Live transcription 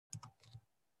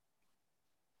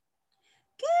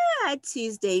God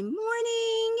Tuesday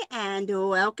morning, and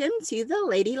welcome to the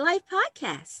Lady Life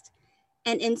Podcast,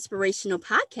 an inspirational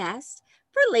podcast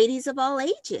for ladies of all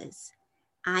ages.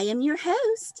 I am your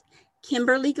host,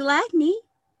 Kimberly Gladney,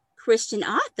 Christian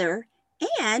author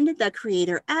and the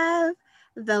creator of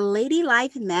the Lady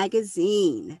Life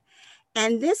magazine.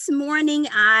 And this morning,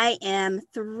 I am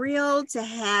thrilled to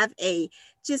have a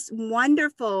just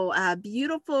wonderful,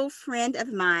 beautiful friend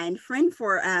of mine, friend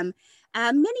for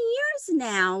many years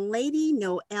now. Lady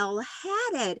Noelle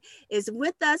Haddad is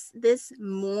with us this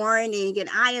morning, and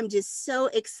I am just so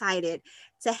excited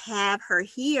to have her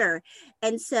here.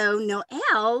 And so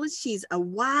Noelle, she's a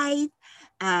wife,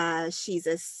 she's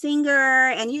a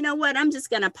singer, and you know what? I'm just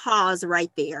going to pause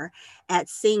right there at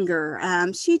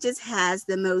singer. She just has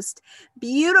the most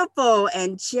beautiful,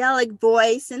 angelic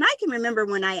voice. And I can remember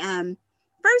when I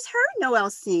first heard Noelle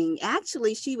sing.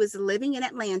 Actually, she was living in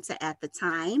Atlanta at the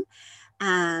time.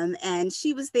 And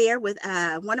she was there with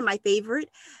one of my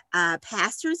favorite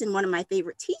pastors and one of my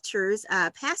favorite teachers,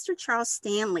 Pastor Charles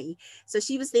Stanley. So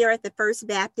she was there at the First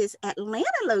Baptist Atlanta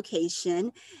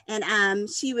location, and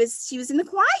she was in the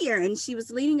choir, and she was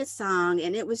leading a song,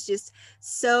 and it was just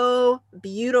so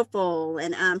beautiful.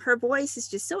 And her voice is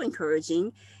just so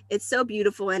encouraging. It's so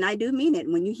beautiful, and I do mean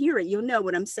it. When you hear it, you'll know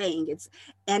what I'm saying. It's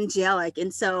angelic.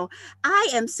 And so I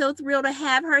am so thrilled to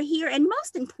have her here. And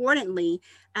most importantly,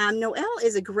 Noelle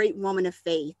is a great woman of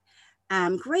faith.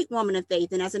 Great woman of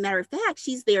faith. And as a matter of fact,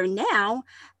 she's there now.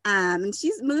 And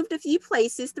she's moved a few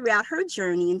places throughout her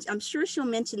journey. And I'm sure she'll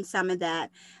mention some of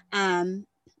that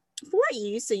for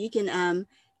you so you can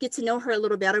get to know her a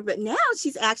little better. But now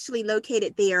she's actually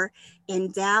located there in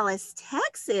Dallas,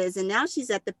 Texas. And now she's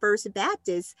at the First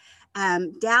Baptist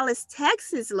Dallas,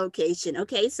 Texas location.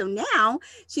 Okay, so now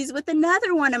she's with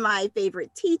another one of my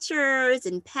favorite teachers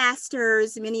and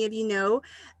pastors. Many of you know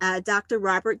Dr.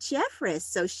 Robert Jeffress.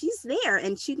 So she's there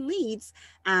and she leads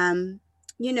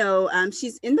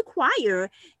she's in the choir,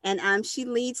 and she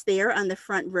leads there on the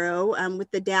front row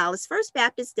with the Dallas First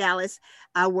Baptist Dallas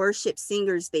worship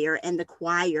singers there and the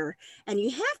choir. And you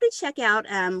have to check out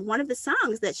one of the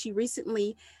songs that she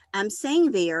recently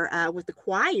sang there with the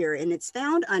choir, and it's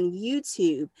found on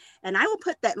YouTube. And I will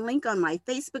put that link on my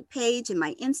Facebook page and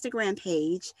my Instagram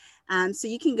page, so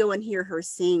you can go and hear her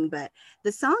sing. But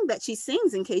the song that she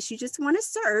sings, in case you just want to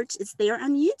search, it's there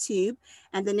on YouTube.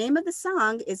 And the name of the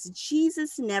song is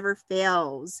Jesus Never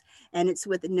Fails. And it's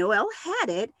with Noelle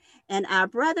Haddad and our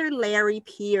brother Larry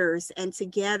Pierce. And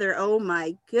together, oh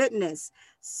my goodness,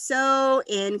 so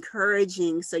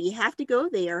encouraging. So you have to go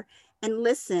there and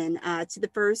listen to the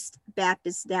First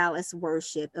Baptist Dallas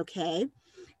worship, okay?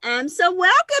 So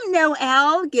welcome,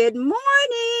 Noelle. Good morning.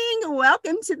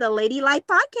 Welcome to the Lady Life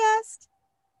Podcast.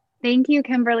 Thank you,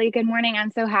 Kimberly. Good morning.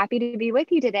 I'm so happy to be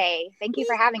with you today. Thank you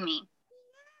for having me.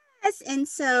 Yes, and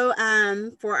so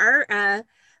for our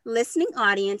listening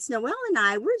audience, Noelle and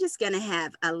I, we're just going to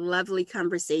have a lovely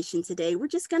conversation today. We're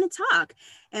just going to talk,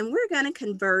 and we're going to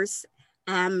converse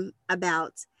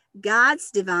about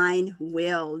God's divine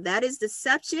will. That is the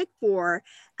subject for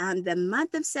the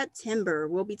month of September.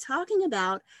 We'll be talking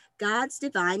about God's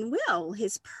divine will,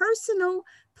 his personal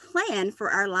plan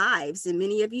for our lives. And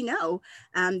many of you know,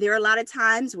 there are a lot of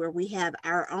times where we have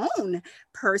our own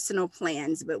personal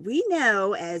plans, but we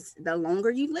know as the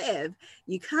longer you live,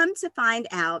 you come to find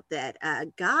out that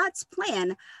God's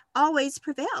plan always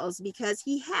prevails because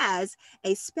he has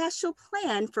a special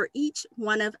plan for each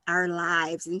one of our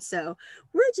lives. And so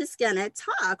we're just going to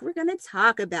talk. We're going to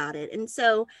talk about it. And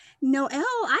so, Noelle,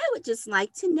 I would just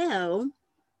like to know,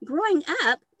 growing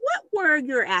up, what were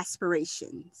your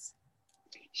aspirations?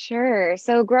 Sure.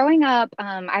 So growing up,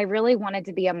 I really wanted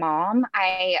to be a mom.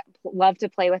 I loved to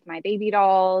play with my baby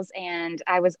dolls, and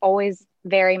I was always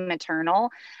very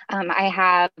maternal. I'm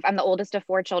the oldest of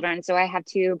 4 children. So I have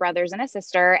 2 brothers and a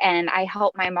sister, and I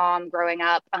helped my mom growing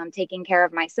up, taking care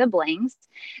of my siblings.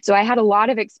 So I had a lot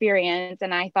of experience,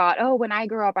 and I thought, oh, when I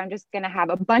grow up, I'm just going to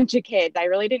have a bunch of kids. I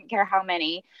really didn't care how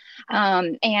many.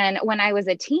 And when I was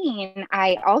a teen,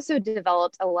 I also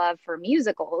developed a love for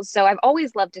musicals. So I've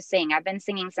always loved to sing. I've been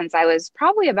singing since I was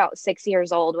probably about 6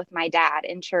 years old with my dad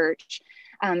in church.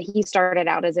 He started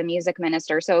out as a music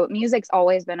minister. So music's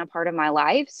always been a part of my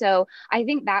life. So I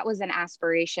think that was an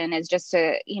aspiration, is just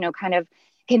to, kind of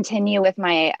continue with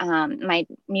my my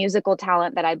musical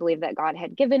talent that I believe that God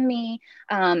had given me.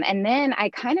 And then I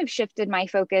kind of shifted my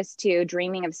focus to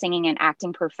dreaming of singing and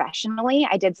acting professionally.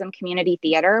 I did some community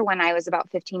theater when I was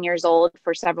about 15 years old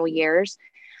for several years.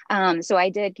 So I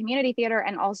did community theater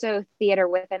and also theater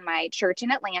within my church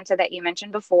in Atlanta that you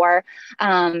mentioned before.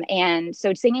 And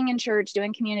so singing in church,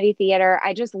 doing community theater,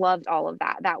 I just loved all of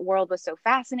that. That world was so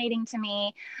fascinating to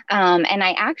me. And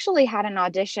I actually had an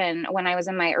audition when I was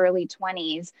in my early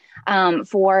 20s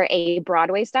for a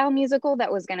Broadway style musical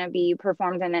that was going to be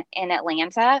performed in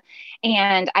Atlanta.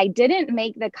 And I didn't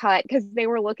make the cut because they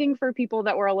were looking for people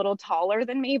that were a little taller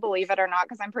than me, believe it or not,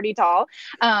 because I'm pretty tall.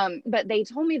 But they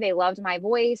told me they loved my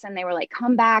voice and they were like,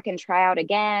 come back and try out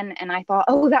again. And I thought,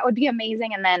 oh, that would be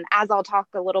amazing. And then as I'll talk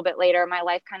a little bit later, my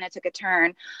life kind of took a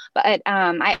turn. But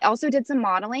I also did some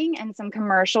modeling and some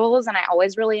commercials, and I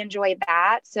always really enjoyed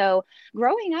that. So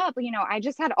growing up, I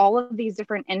just had all of these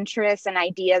different interests and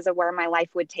ideas of where my life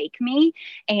would take me.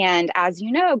 And as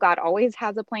you know, God always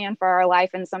has a plan for our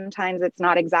life. And sometimes it's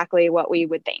not exactly what we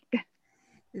would think.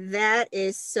 That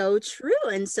is so true.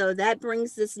 And so that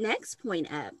brings this next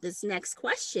point up, this next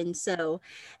question. So,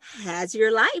 has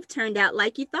your life turned out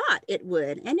like you thought it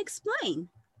would? And explain.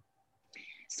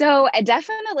 So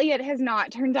definitely it has not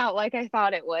turned out like I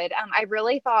thought it would. I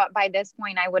really thought by this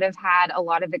point I would have had a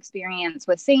lot of experience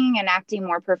with singing and acting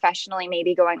more professionally,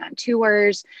 maybe going on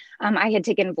tours. I had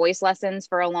taken voice lessons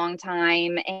for a long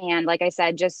time. And like I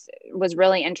said, just was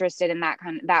really interested in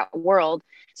that world.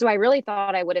 So I really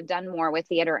thought I would have done more with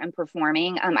theater and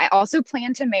performing. I also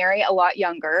planned to marry a lot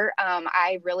younger.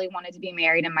 I really wanted to be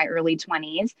married in my early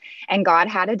 20s, and God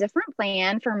had a different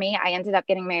plan for me. I ended up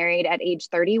getting married at age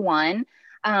 31.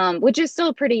 Which is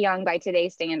still pretty young by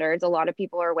today's standards. A lot of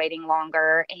people are waiting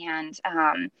longer. And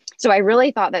so I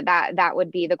really thought that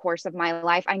would be the course of my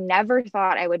life. I never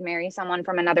thought I would marry someone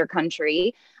from another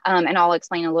country. And I'll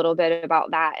explain a little bit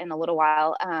about that in a little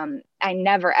while. I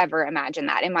never, ever imagined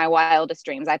that in my wildest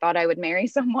dreams. I thought I would marry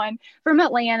someone from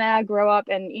Atlanta, grow up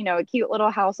in, a cute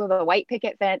little house with a white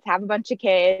picket fence, have a bunch of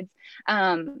kids.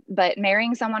 But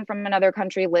marrying someone from another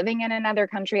country, living in another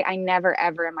country, I never,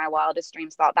 ever in my wildest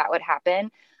dreams thought that would happen.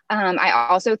 I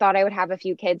also thought I would have a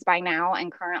few kids by now, and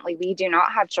currently we do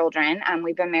not have children.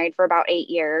 We've been married for about 8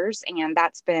 years, and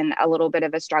that's been a little bit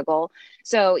of a struggle.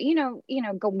 So,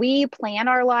 we plan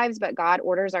our lives, but God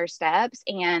orders our steps.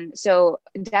 And so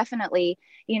definitely,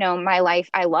 my life,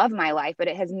 I love my life, but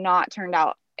it has not turned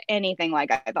out anything like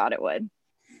I thought it would.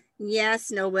 Yes,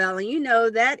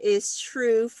 Noelle, that is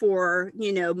true for,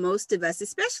 most of us,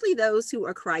 especially those who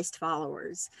are Christ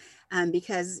followers,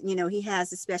 because, he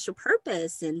has a special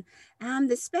purpose and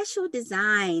the special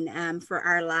design for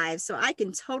our lives. So I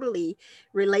can totally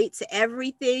relate to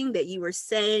everything that you were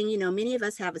saying. Many of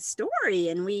us have a story,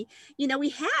 and we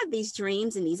have these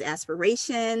dreams and these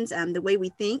aspirations, the way we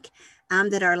think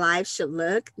that our lives should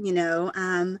look,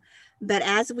 but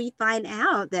as we find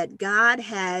out that God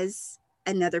has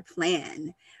another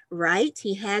plan, right?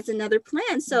 He has another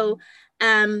plan. So,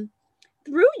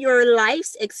 through your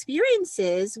life's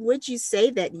experiences, would you say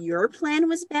that your plan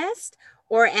was best?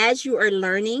 Or as you are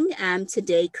learning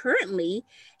today, currently,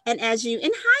 and as you,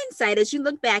 in hindsight, as you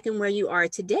look back and where you are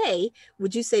today,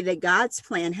 would you say that God's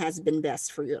plan has been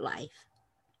best for your life?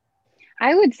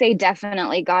 I would say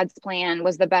definitely God's plan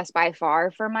was the best by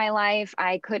far for my life.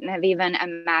 I couldn't have even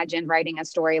imagined writing a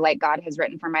story like God has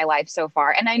written for my life so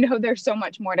far. And I know there's so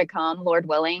much more to come, Lord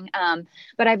willing.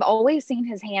 But I've always seen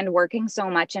his hand working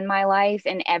so much in my life,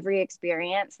 in every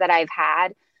experience that I've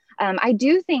had. I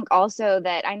do think also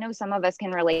that I know some of us can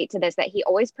relate to this, that he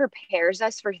always prepares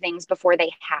us for things before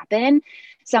they happen.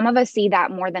 Some of us see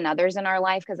that more than others in our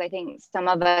life, because I think some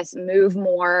of us move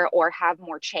more or have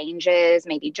more changes,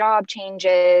 maybe job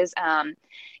changes.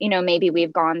 Maybe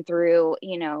we've gone through,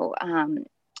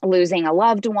 losing a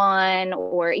loved one,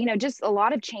 or just a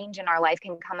lot of change in our life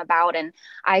can come about. And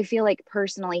I feel like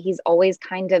personally he's always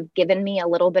kind of given me a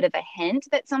little bit of a hint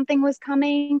that something was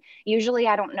coming. Usually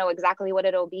I don't know exactly what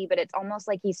it'll be, but it's almost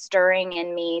like he's stirring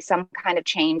in me some kind of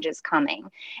change is coming.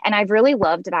 And I've really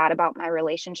loved that about my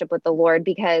relationship with the Lord,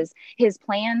 because his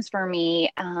plans for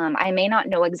me, I may not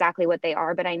know exactly what they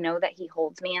are, but I know that he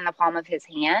holds me in the palm of his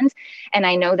hand, and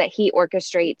I know that he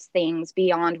orchestrates things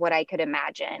beyond what I could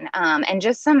imagine. And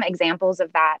just some examples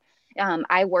of that.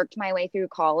 I worked my way through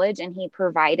college, and he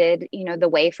provided, the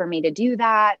way for me to do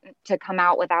that, to come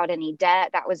out without any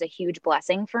debt. That was a huge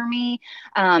blessing for me.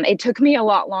 It took me a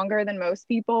lot longer than most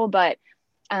people, but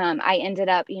I ended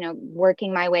up,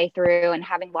 working my way through and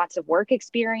having lots of work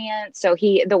experience. So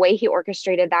the way he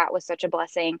orchestrated that was such a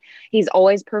blessing. He's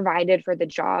always provided for the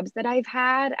jobs that I've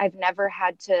had. I've never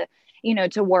had to,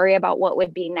 to worry about what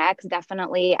would be next.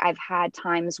 Definitely, I've had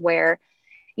times where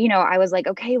I was like,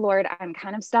 okay, Lord, I'm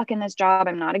kind of stuck in this job.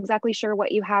 I'm not exactly sure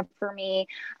what you have for me.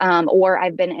 Or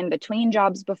I've been in between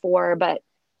jobs before, but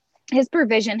his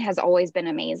provision has always been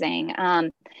amazing.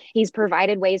 He's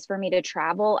provided ways for me to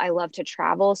travel. I love to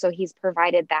travel, so he's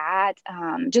provided that.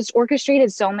 Just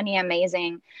orchestrated so many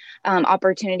amazing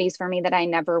opportunities for me that I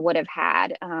never would have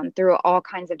had through all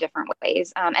kinds of different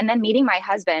ways. And then meeting my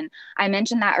husband, I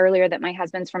mentioned that earlier, that my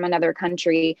husband's from another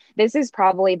country. This is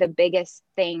probably the biggest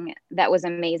thing that was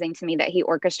amazing to me that he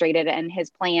orchestrated, and his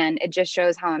plan. It just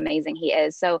shows how amazing he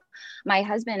is. So my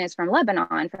husband is from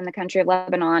Lebanon, from the country of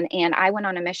Lebanon, and I went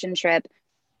on a mission trip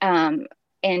um,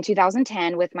 in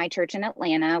 2010 with my church in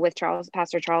Atlanta, with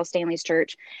Pastor Charles Stanley's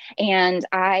church. And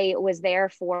I was there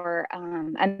for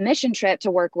a mission trip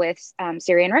to work with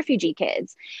Syrian refugee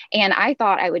kids. And I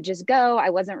thought I would just go.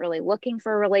 I wasn't really looking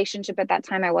for a relationship at that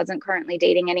time. I wasn't currently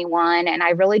dating anyone. And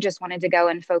I really just wanted to go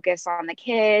and focus on the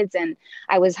kids. And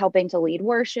I was helping to lead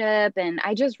worship. And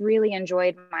I just really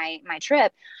enjoyed my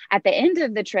trip. At the end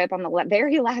of the trip, on the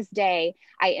very last day,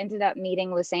 I ended up meeting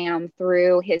with Sam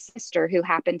through his sister, who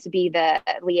happened to be the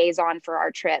liaison for our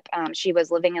trip. She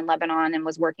was living in Lebanon and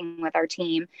was working with our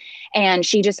team. And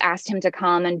she just asked him to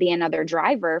come and be another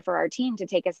driver for our team to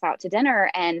take us out to dinner.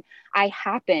 And I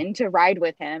happened to ride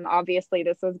with him. Obviously,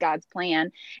 this was God's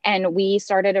plan. And we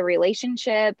started a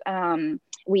relationship.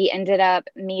 We ended up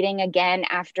meeting again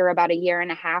after about a year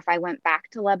and a half. I went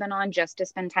back to Lebanon just to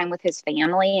spend time with his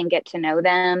family and get to know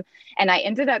them. And I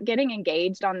ended up getting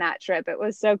engaged on that trip. It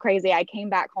was so crazy. I came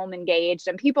back home engaged,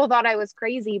 and people thought I was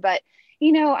crazy. But,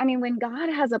 I mean, when God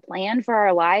has a plan for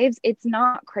our lives, it's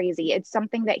not crazy. It's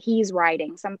something that he's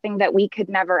writing, something that we could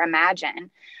never imagine.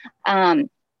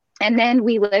 And then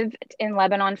we lived in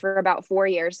Lebanon for about 4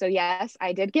 years. So yes,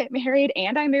 I did get married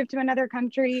and I moved to another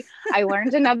country. I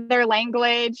learned another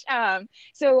language.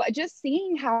 So just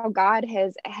seeing how God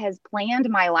has planned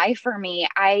my life for me,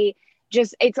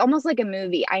 it's almost like a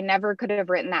movie. I never could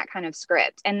have written that kind of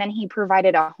script. And then he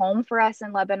provided a home for us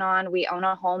in Lebanon. We own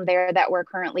a home there that we're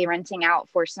currently renting out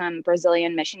for some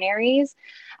Brazilian missionaries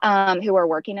who are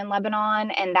working in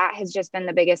Lebanon. And that has just been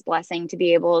the biggest blessing, to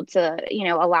be able to,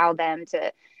 allow them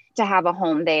to have a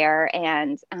home there.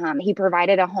 And he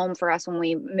provided a home for us when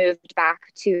we moved back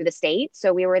to the States.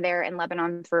 So we were there in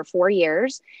Lebanon for 4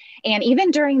 years. And even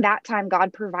during that time,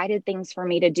 God provided things for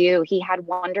me to do. He had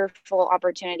wonderful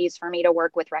opportunities for me to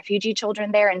work with refugee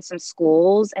children there in some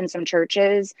schools and some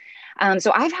churches.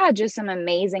 So I've had just some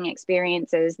amazing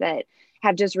experiences that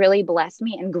have just really blessed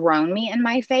me and grown me in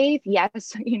my faith.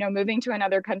 Yes, moving to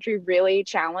another country really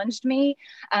challenged me.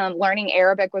 Learning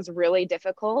Arabic was really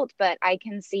difficult, but I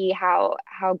can see how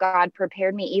God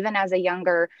prepared me, even as a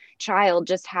younger child.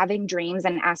 Just having dreams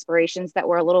and aspirations that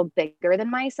were a little bigger than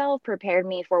myself prepared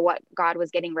me for what God was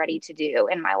getting ready to do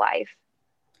in my life.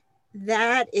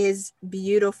 That is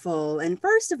beautiful. And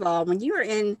first of all, when you are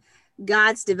in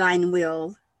God's divine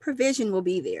will, provision will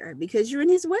be there because you're in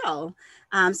his will.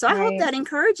 So I hope that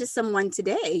encourages someone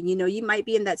today. You might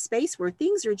be in that space where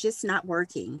things are just not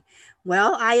working.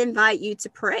 Well, I invite you to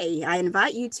pray. I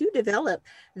invite you to develop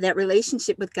that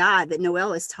relationship with God that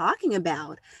Noelle is talking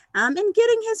about, and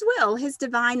getting his will, his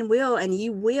divine will, and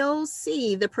you will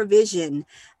see the provision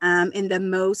in the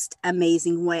most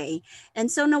amazing way.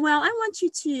 And so, Noelle, I want you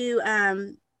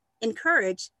to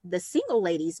encourage the single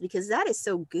ladies, because that is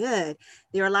so good.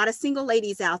 There are a lot of single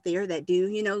ladies out there that do,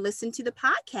 listen to the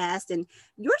podcast, and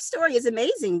your story is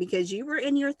amazing because you were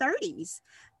in your 30s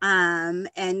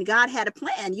and God had a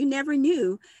plan. You never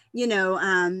knew,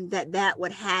 that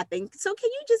would happen. So can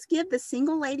you just give the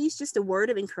single ladies just a word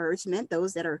of encouragement,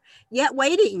 those that are yet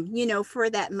waiting, for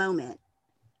that moment?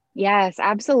 Yes,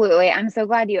 absolutely. I'm so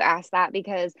glad you asked that,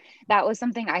 because that was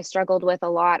something I struggled with a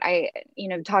lot.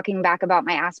 Talking back about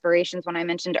my aspirations when I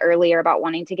mentioned earlier about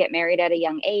wanting to get married at a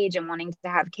young age and wanting to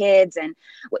have kids. And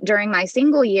during my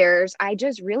single years, I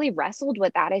just really wrestled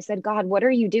with that. I said, God, what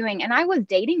are you doing? And I was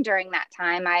dating during that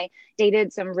time. I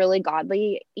dated some really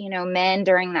godly, men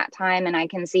during that time. And I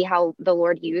can see how the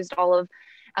Lord used all of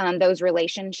those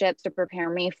relationships to prepare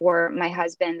me for my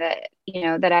husband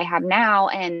that I have now.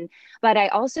 But I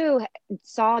also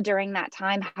saw during that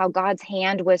time how God's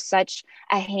hand was such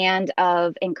a hand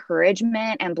of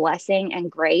encouragement and blessing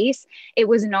and grace. It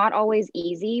was not always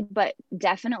easy, but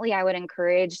definitely I would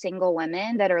encourage single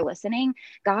women that are listening.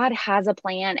 God has a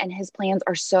plan, and his plans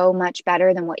are so much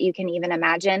better than what you can even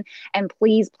imagine. And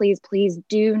please, please, please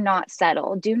do not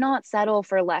settle. Do not settle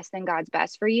for less than God's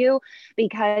best for you,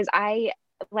 because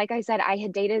like I said, I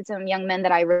had dated some young men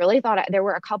that I really thought, there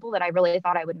were a couple that I really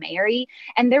thought I would marry,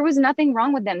 and there was nothing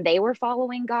wrong with them. They were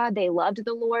following God. They loved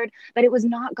the Lord, but it was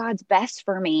not God's best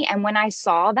for me. And when I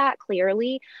saw that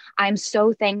clearly, I'm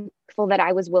so thankful thankful that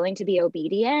I was willing to be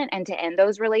obedient and to end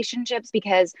those relationships,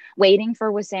 because waiting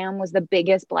for Wissam was the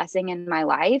biggest blessing in my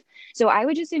life. So I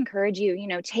would just encourage you,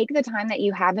 take the time that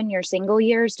you have in your single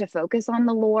years to focus on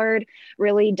the Lord,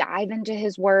 really dive into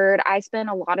his word. I spent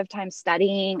a lot of time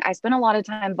studying. I spent a lot of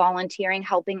time volunteering,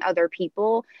 helping other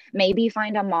people, maybe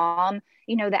find a mom,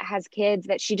 that has kids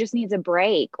that she just needs a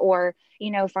break, or,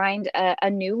 find a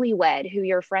newlywed who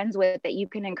you're friends with that you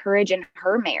can encourage in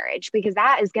her marriage, because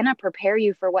that is going to prepare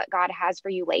you for what God has for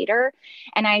you later.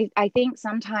 And I think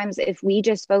sometimes if we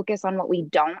just focus on what we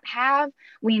don't have,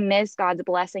 we miss God's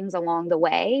blessings along the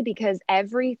way, because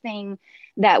everything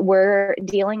that we're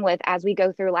dealing with as we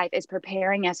go through life is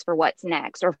preparing us for what's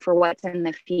next or for what's in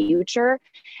the future.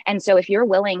 And so if you're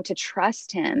willing to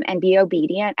trust him and be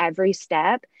obedient every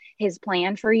step, his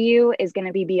plan for you is going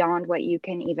to be beyond what you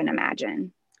can even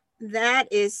imagine. That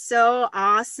is so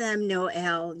awesome,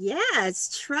 Noelle.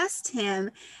 Yes, trust him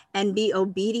and be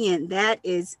obedient. That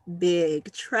is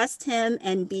big. Trust him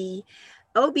and be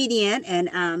obedient,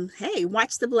 and hey,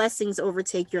 watch the blessings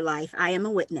overtake your life. I am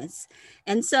a witness.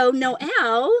 And so,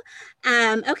 Noelle,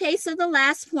 okay, so the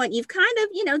last point, you've kind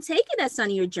of, taken us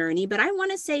on your journey, but I want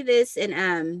to say this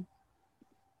and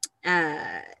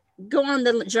go on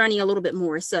the journey a little bit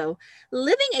more. So,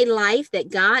 living a life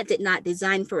that God did not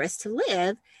design for us to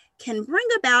live can bring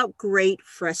about great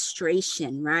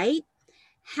frustration, right?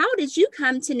 How did you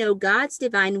come to know God's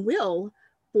divine will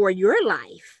for your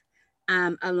life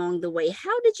along the way?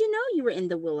 How did you know you were in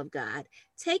the will of God?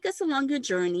 Take us along your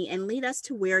journey and lead us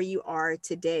to where you are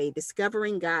today,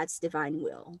 discovering God's divine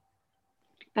will.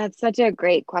 That's such a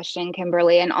great question,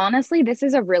 Kimberly. And honestly, this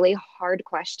is a really hard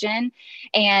question,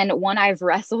 and one I've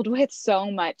wrestled with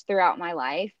so much throughout my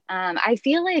life. I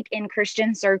feel like in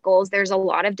Christian circles, there's a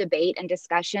lot of debate and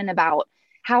discussion about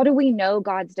how do we know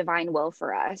God's divine will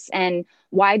for us? And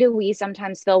why do we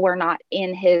sometimes feel we're not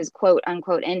in his quote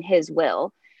unquote, in his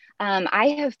will?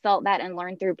 I have felt that and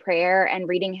learned through prayer and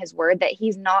reading his word that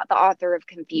he's not the author of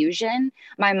confusion.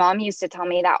 My mom used to tell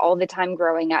me that all the time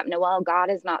growing up. Noelle, God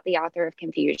is not the author of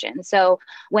confusion. So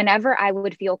whenever I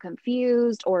would feel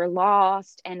confused or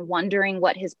lost and wondering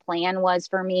what his plan was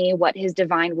for me, what his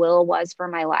divine will was for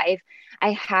my life,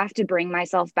 I have to bring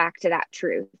myself back to that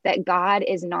truth that God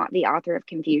is not the author of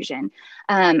confusion.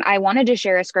 I wanted to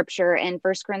share a scripture in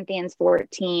 1 Corinthians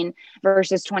 14,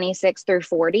 verses 26 through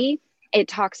 40. It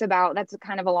talks about, that's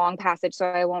kind of a long passage, so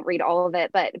I won't read all of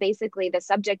it, but basically the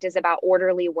subject is about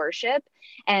orderly worship.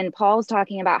 And Paul's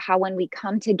talking about how when we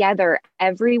come together,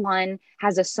 everyone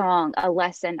has a song, a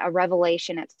lesson, a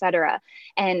revelation, etc.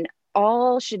 And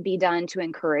all should be done to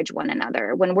encourage one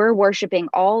another. When we're worshiping,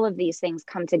 all of these things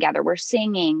come together. We're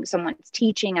singing, someone's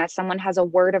teaching us, someone has a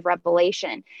word of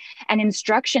revelation. And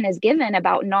instruction is given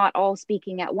about not all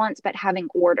speaking at once, but having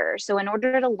order. So in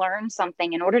order to learn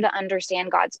something, in order to understand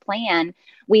God's plan,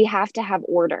 we have to have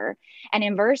order. And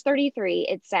in verse 33,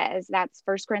 it says, that's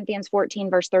 1 Corinthians 14,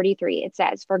 verse 33, it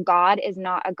says, "For God is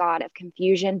not a God of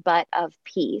confusion, but of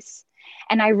peace."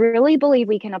 And I really believe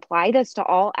we can apply this to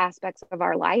all aspects of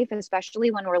our life,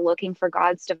 especially when we're looking for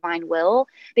God's divine will,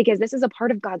 because this is a part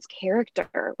of God's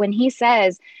character. When he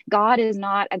says God is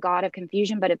not a God of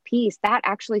confusion, but of peace, that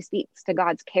actually speaks to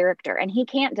God's character, and he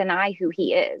can't deny who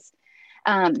he is.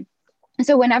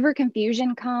 So whenever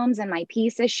confusion comes and my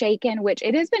peace is shaken, which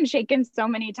it has been shaken so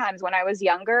many times. When I was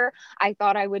younger, I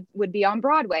thought I would be on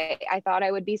Broadway. I thought I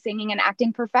would be singing and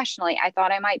acting professionally. I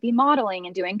thought I might be modeling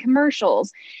and doing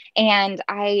commercials. And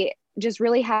I just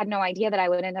really had no idea that I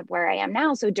would end up where I am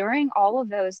now. So during all of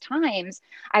those times,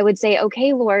 I would say,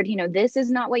 okay, Lord, this is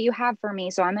not what you have for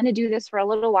me. So I'm going to do this for a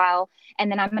little while,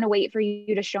 and then I'm going to wait for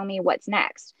you to show me what's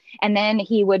next. And then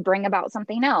he would bring about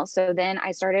something else. So then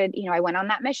I started, I went on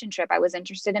that mission trip. I was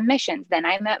interested in missions. Then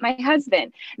I met my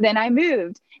husband. Then I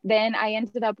moved. Then I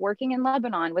ended up working in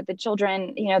Lebanon with the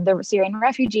children, the Syrian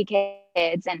refugee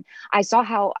kids. And I saw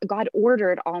how God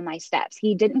ordered all my steps.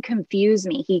 He didn't confuse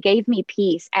me. He gave me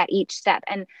peace at each step.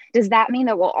 And does that mean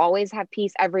that we'll always have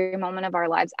peace every moment of our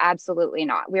lives? Absolutely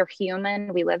not. We're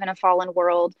human. We live in a fallen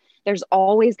world. There's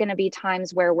always going to be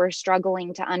times where we're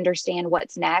struggling to understand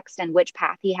what's next and which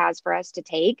path he has for us to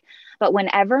take. But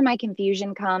whenever my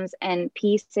confusion comes and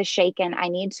peace is shaken, I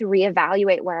need to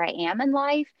reevaluate where I am in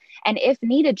life, and if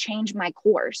needed, change my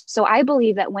course. So I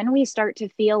believe that when we start to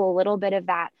feel a little bit of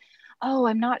that, oh,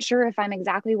 I'm not sure if I'm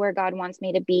exactly where God wants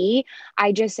me to be,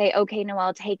 I just say, okay,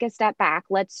 Noelle, take a step back.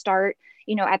 Let's start,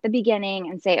 at the beginning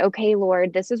and say, okay,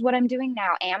 Lord, this is what I'm doing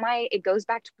now. It goes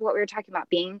back to what we were talking about,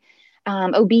 being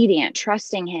obedient,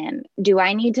 trusting him? Do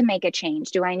I need to make a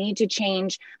change? Do I need to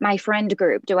change my friend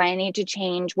group? Do I need to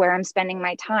change where I'm spending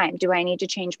my time? Do I need to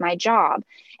change my job?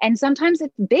 And sometimes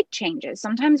it's big changes.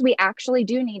 Sometimes we actually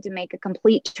do need to make a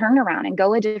complete turnaround and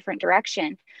go a different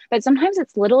direction. But sometimes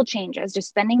it's little changes, just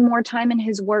spending more time in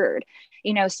his word,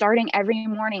 starting every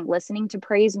morning, listening to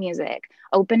praise music,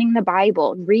 opening the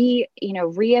Bible,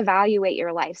 reevaluate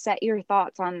your life, set your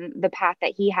thoughts on the path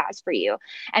that he has for you.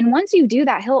 And once you do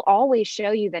that, he'll always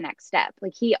show you the next step.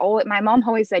 Like my mom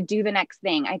always said, do the next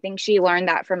thing. I think she learned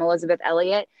that from Elizabeth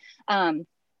Elliot.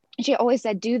 She always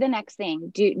said, do the next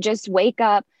thing. Just wake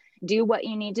up, do what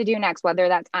you need to do next, whether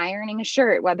that's ironing a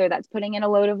shirt, whether that's putting in a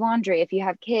load of laundry. If you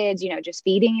have kids, just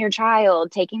feeding your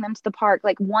child, taking them to the park,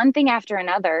 like one thing after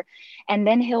another. And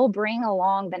then he'll bring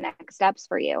along the next steps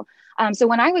for you. So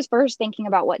when I was first thinking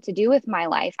about what to do with my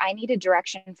life, I needed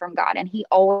direction from God, and he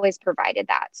always provided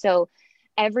that. So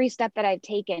every step that I've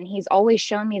taken, he's always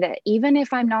shown me that even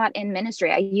if I'm not in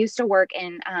ministry, I used to work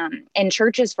in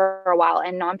churches for a while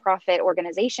and nonprofit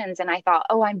organizations. And I thought,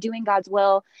 oh, I'm doing God's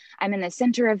will. I'm in the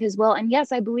center of his will. And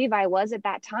yes, I believe I was at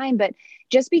that time. But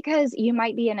just because you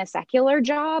might be in a secular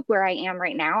job, where I am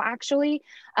right now, actually,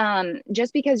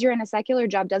 just because you're in a secular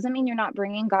job doesn't mean you're not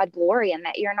bringing God glory and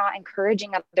that you're not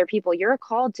encouraging other people. You're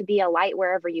called to be a light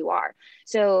wherever you are.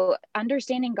 So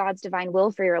understanding God's divine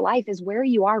will for your life is where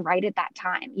you are right at that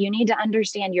time. You need to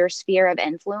understand your sphere of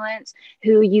influence,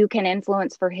 who you can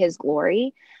influence for his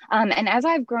glory. And as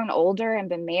I've grown older and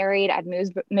been married, I've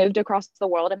moved across the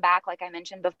world and back. Like I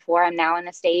mentioned before, I'm now in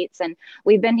the States, and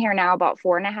we've been here now about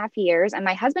 4.5 years. And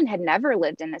my husband had never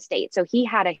lived in the States, so he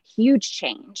had a huge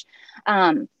change.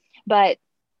 But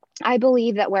I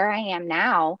believe that where I am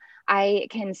now, I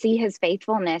can see his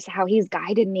faithfulness, how he's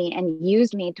guided me and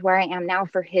used me to where I am now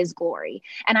for his glory.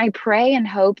 And I pray and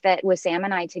hope that with Sam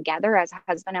and I together as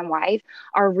husband and wife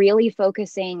are really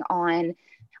focusing on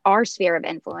our sphere of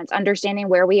influence, understanding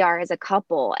where we are as a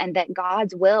couple, and that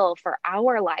God's will for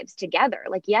our lives together.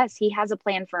 Like, yes, he has a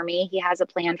plan for me. He has a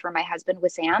plan for my husband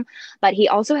with Sam, but he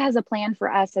also has a plan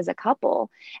for us as a couple.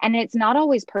 And it's not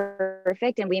always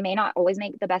perfect, and we may not always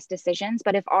make the best decisions,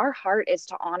 but if our heart is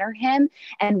to honor him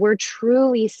and we're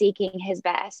truly seeking his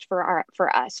best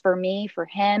for us, for me, for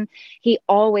him, he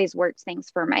always works things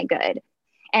for my good.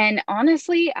 And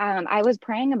honestly, I was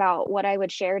praying about what I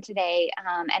would share today.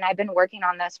 And I've been working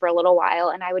on this for a little while,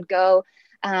 and I would go,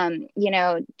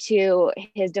 to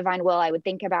his divine will. I would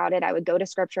think about it. I would go to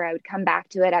scripture. I would come back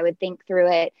to it. I would think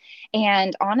through it.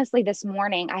 And honestly, this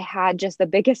morning I had just the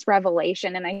biggest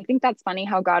revelation. And I think that's funny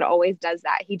how God always does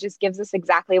that. He just gives us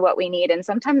exactly what we need. And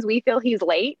sometimes we feel he's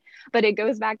late, but it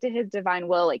goes back to his divine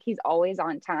will. Like, he's always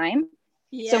on time.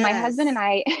 Yes. So my husband and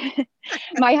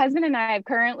I have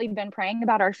currently been praying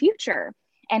about our future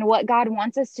and what God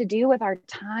wants us to do with our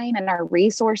time and our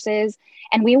resources.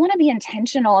 And we want to be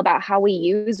intentional about how we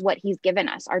use what he's given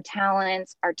us, our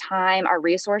talents, our time, our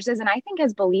resources. And I think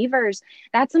as believers,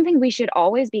 that's something we should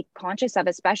always be conscious of,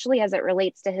 especially as it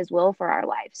relates to his will for our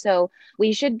life. So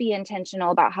we should be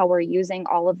intentional about how we're using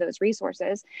all of those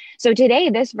resources. So today,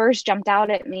 this verse jumped out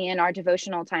at me in our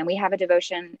devotional time. We have a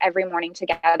devotion every morning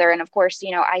together. And of course,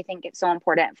 I think it's so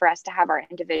important for us to have our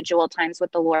individual times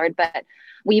with the Lord, but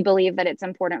we believe that it's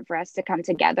important for us to come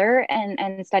together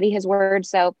and study his word.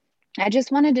 So I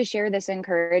just wanted to share this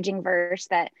encouraging verse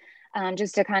that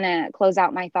just to kind of close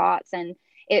out my thoughts. And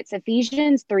it's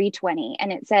Ephesians 3:20.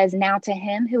 And it says, "Now to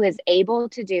him who is able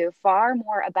to do far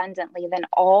more abundantly than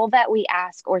all that we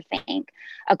ask or think,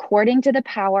 according to the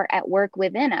power at work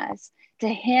within us, to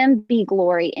him be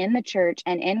glory in the church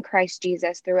and in Christ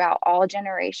Jesus throughout all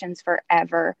generations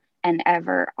forever and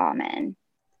ever. Amen."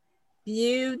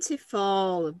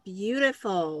 Beautiful,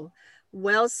 beautiful.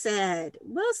 Well said.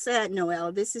 Well said,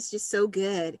 Noelle. This is just so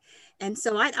good. And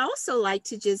so I'd also like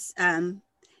to just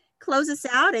close us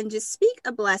out and just speak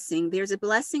a blessing. There's a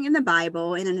blessing in the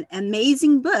Bible, in an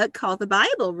amazing book called the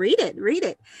Bible. Read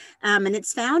it. And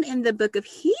it's found in the book of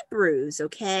Hebrews,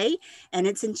 okay? And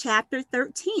it's in chapter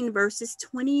 13, verses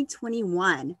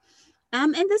 20-21.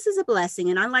 And this is a blessing,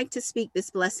 and I'd like to speak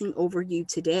this blessing over you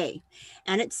today.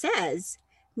 And it says,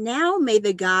 "Now may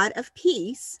the God of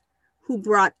peace, who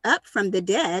brought up from the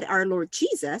dead our Lord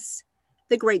Jesus,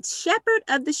 the great shepherd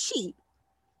of the sheep,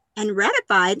 and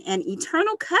ratified an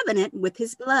eternal covenant with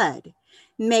his blood,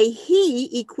 may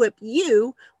he equip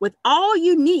you with all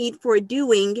you need for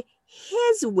doing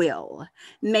his will.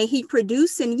 May he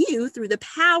produce in you, through the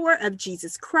power of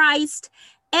Jesus Christ,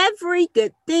 every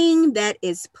good thing that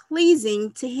is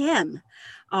pleasing to him.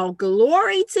 All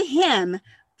glory to him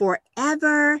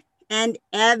forever and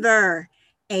ever.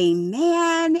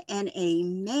 Amen and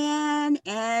amen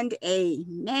and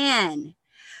amen.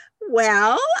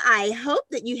 Well, I hope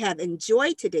that you have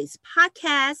enjoyed today's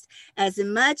podcast as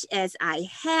much as I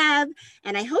have,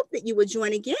 and I hope that you will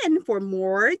join again for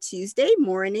more Tuesday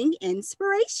morning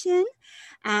inspiration.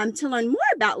 To learn more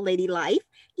about Lady Life,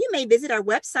 you may visit our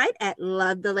website at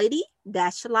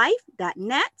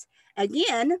lovethelady-life.net.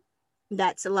 Again,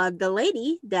 that's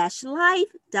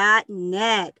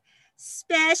lovethelady-life.net.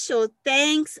 Special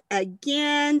thanks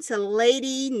again to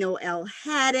Lady Noelle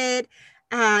Haddad.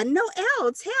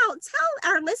 Noelle, tell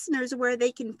our listeners where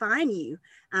they can find you.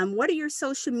 What are your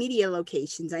social media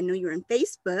locations? I know you're on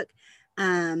Facebook.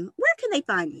 Where can they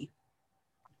find you?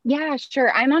 Yeah,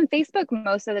 sure. I'm on Facebook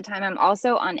most of the time. I'm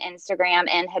also on Instagram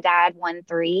and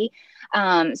Haddad13.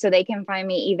 So they can find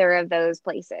me either of those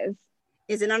places.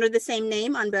 Is it under the same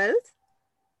name on both?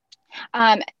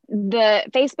 The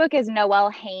Facebook is Noelle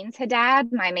Haynes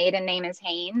Haddad. My maiden name is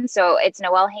Haynes. So it's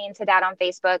Noelle Haynes Haddad on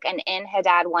Facebook and in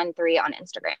Haddad13 on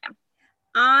Instagram.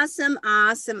 Awesome,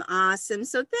 awesome, awesome.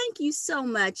 So thank you so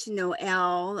much,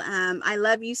 Noelle. I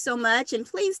love you so much. And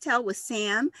please tell with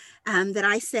Sam that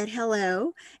I said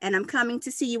hello and I'm coming to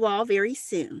see you all very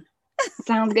soon.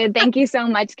 Sounds good. Thank you so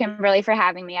much, Kimberly, for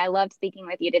having me. I loved speaking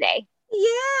with you today.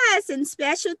 Yes, and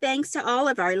special thanks to all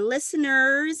of our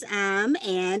listeners.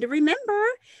 And remember,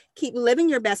 keep living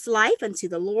your best life unto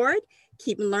the Lord.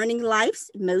 Keep learning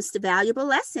life's most valuable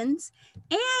lessons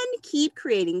and keep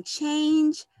creating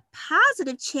change,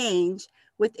 positive change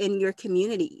within your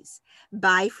communities.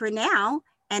 Bye for now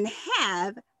and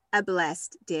have a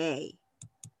blessed day.